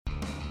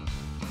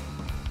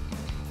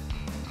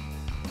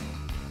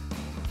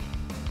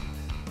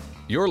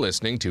You're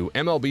listening to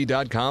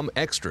MLB.com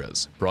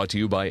Extras, brought to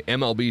you by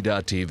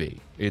MLB.tv.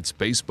 It's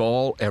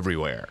baseball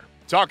everywhere.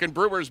 Talking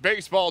Brewers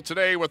baseball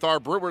today with our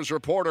Brewers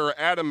reporter,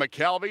 Adam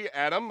McCalvy.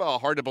 Adam,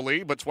 hard to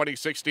believe, but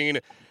 2016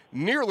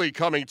 nearly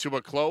coming to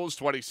a close.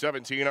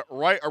 2017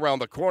 right around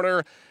the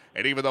corner.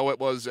 And even though it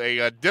was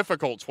a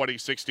difficult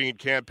 2016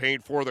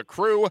 campaign for the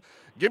Crew,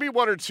 give me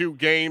one or two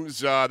games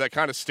that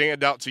kind of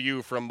stand out to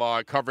you from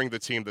covering the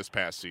team this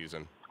past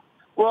season.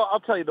 Well, I'll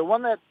tell you, the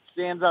one that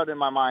stands out in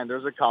my mind,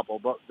 there's a couple,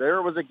 but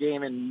there was a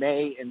game in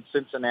May in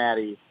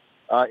Cincinnati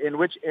in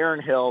which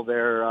Aaron Hill,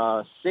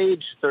 their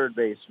sage third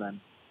baseman,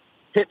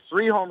 hit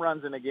 3 home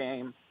runs in a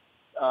game,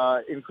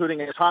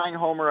 including a tying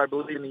homer, I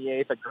believe, in the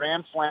 8th, a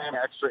grand slam,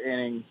 extra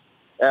innings,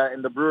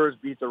 and the Brewers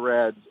beat the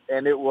Reds.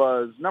 And it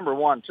was, number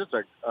one, just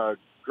a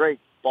great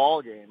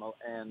ball game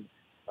and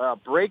a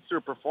breakthrough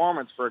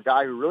performance for a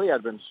guy who really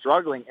had been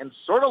struggling and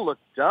sort of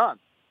looked done.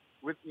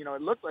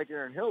 It looked like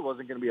Aaron Hill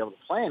wasn't going to be able to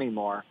play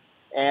anymore.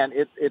 And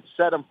it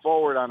set him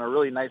forward on a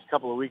really nice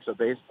couple of weeks of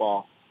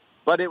baseball.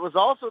 But it was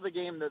also the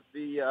game that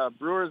the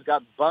Brewers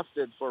got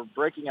busted for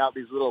breaking out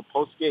these little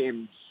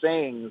post-game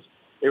sayings.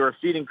 They were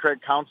feeding Craig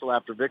Counsell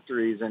after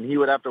victories, and he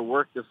would have to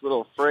work this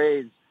little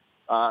phrase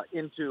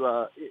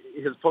into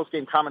his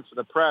post-game comments to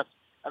the press.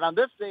 And on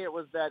this day, it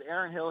was that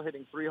Aaron Hill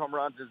hitting 3 home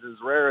runs is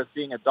as rare as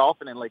seeing a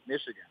dolphin in Lake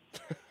Michigan.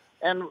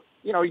 And,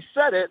 he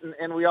said it,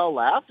 and we all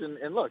laughed.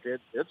 And look,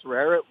 it's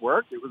rare. It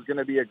worked. It was going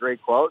to be a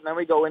great quote. And then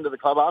we go into the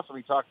clubhouse, and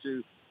we talk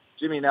to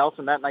Jimmy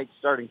Nelson, that night's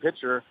starting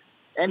pitcher,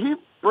 and he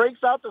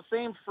breaks out the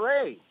same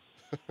phrase.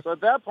 So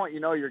at that point,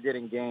 you're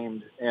getting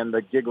gamed, and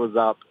the gig was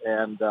up,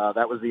 and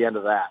that was the end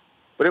of that.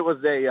 But it was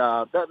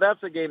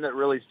that's a game that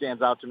really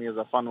stands out to me as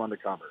a fun one to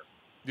cover.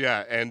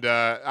 Yeah, and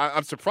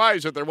I'm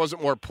surprised that there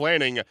wasn't more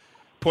planning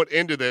put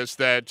into this,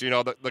 that,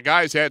 the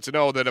guys had to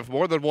know that if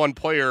more than one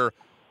player,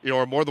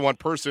 or more than one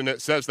person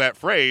that says that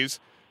phrase,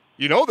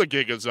 the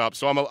gig is up.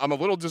 So I'm a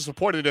little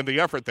disappointed in the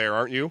effort there,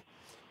 aren't you?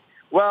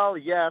 Well,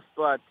 yes,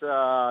 but,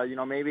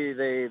 maybe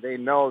they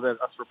know that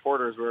us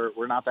reporters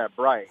we're not that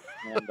bright,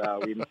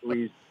 and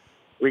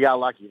we got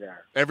lucky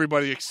there.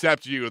 Everybody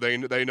except you,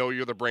 they know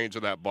you're the brains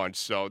of that bunch,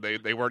 so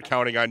they weren't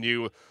counting on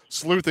you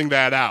sleuthing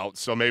that out,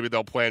 so maybe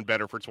they'll plan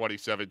better for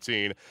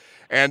 2017.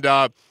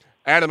 And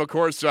Adam, of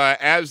course,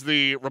 as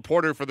the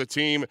reporter for the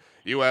team,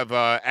 you have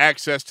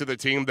access to the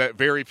team that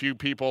very few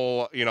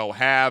people,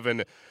 have,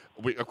 and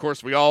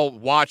we all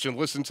watch and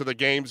listen to the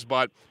games,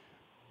 but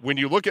when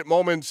you look at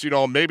moments,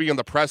 maybe in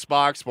the press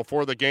box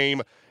before the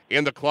game,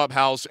 in the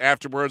clubhouse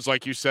afterwards,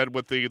 like you said,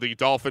 with the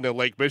Dolphin and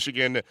Lake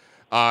Michigan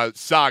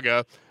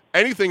saga,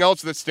 anything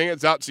else that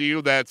stands out to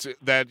you that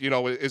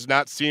is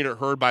not seen or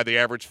heard by the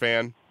average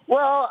fan?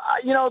 Well,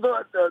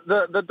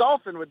 the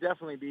Dolphin would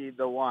definitely be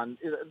the one.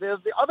 The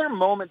other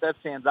moment that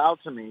stands out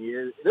to me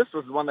is, this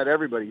was one that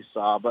everybody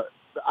saw, but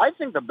I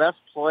think the best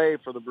play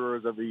for the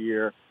Brewers of the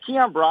year,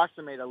 Keon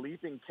Broxton made a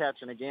leaping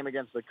catch in a game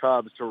against the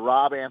Cubs to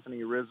rob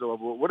Anthony Rizzo of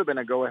what would have been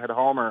a go-ahead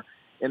homer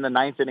in the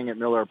 9th inning at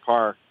Miller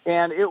Park.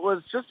 And it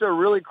was just a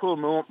really cool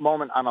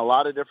moment on a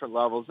lot of different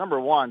levels. Number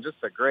one, just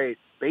a great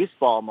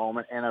baseball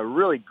moment and a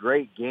really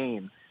great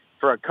game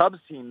for a Cubs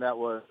team that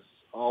was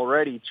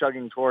already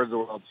chugging towards the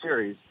World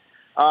Series.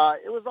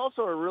 It was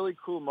also a really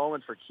cool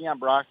moment for Keon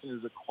Broxton,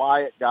 who's a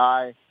quiet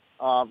guy,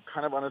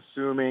 kind of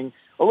unassuming,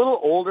 a little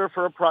older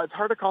for it's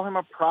hard to call him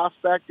a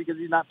prospect because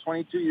he's not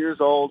 22 years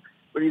old,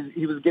 but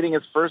he was getting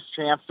his first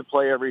chance to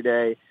play every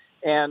day.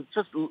 And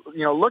just,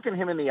 looking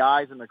him in the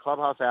eyes in the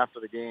clubhouse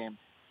after the game,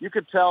 you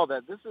could tell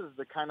that this is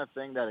the kind of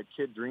thing that a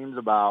kid dreams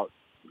about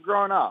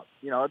growing up.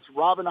 It's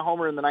robbing a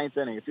homer in the 9th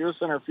inning. If you're a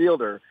center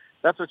fielder,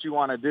 that's what you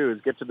want to do, is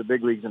get to the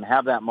big leagues and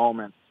have that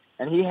moment.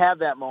 And he had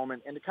that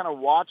moment, and to kind of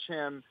watch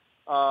him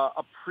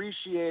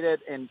appreciate it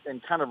and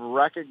kind of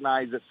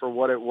recognize it for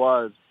what it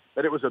was,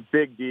 that it was a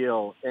big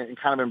deal, and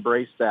kind of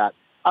embrace that,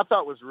 I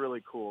thought was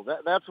really cool.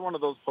 That's one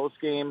of those post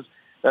games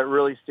that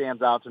really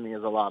stands out to me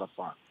as a lot of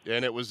fun.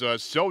 And it was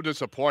so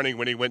disappointing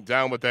when he went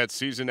down with that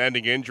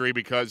season-ending injury,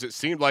 because it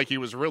seemed like he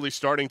was really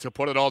starting to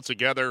put it all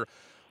together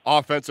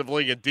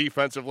offensively and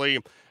defensively.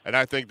 And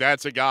I think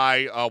that's a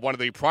guy, one of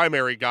the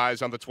primary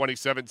guys on the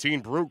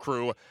 2017 Brew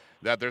Crew,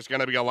 that there's going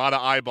to be a lot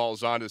of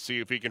eyeballs on to see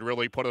if he can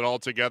really put it all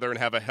together and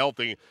have a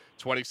healthy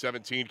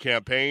 2017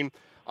 campaign.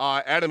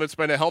 Adam, it's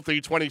been a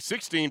healthy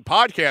 2016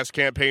 podcast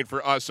campaign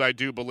for us, I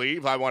do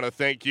believe. I want to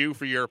thank you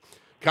for your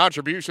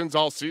contributions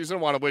all season.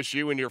 I want to wish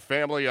you and your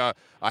family a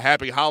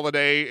happy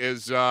holiday.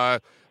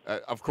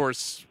 Of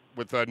course,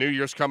 with New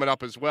Year's coming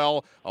up as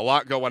well, a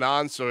lot going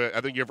on. So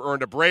I think you've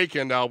earned a break,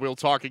 and we'll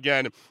talk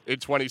again in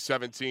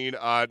 2017,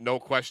 no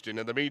question.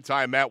 In the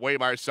meantime, Matt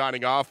Waymeyer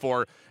signing off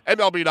for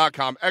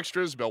MLB.com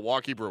Extras,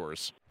 Milwaukee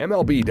Brewers.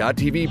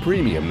 MLB.tv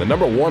Premium, the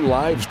 #1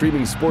 live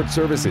streaming sports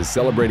service, is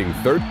celebrating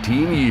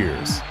 13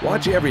 years.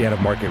 Watch every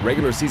out-of-market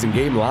regular season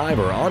game live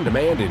or on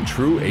demand in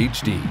true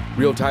HD.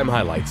 Real-time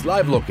highlights,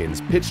 live look-ins,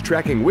 pitch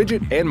tracking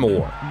widget, and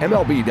more.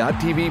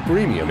 MLB.tv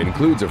Premium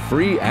includes a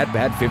free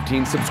At-Bat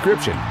 15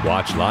 subscription.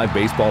 Watch live of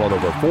baseball on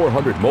over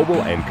 400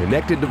 mobile and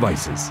connected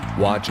devices.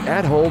 Watch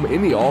at home,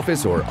 in the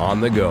office, or on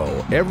the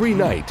go every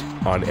night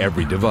on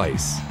every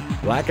device.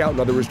 Blackout and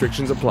other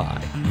restrictions apply.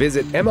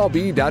 Visit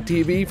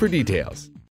MLB.tv for details.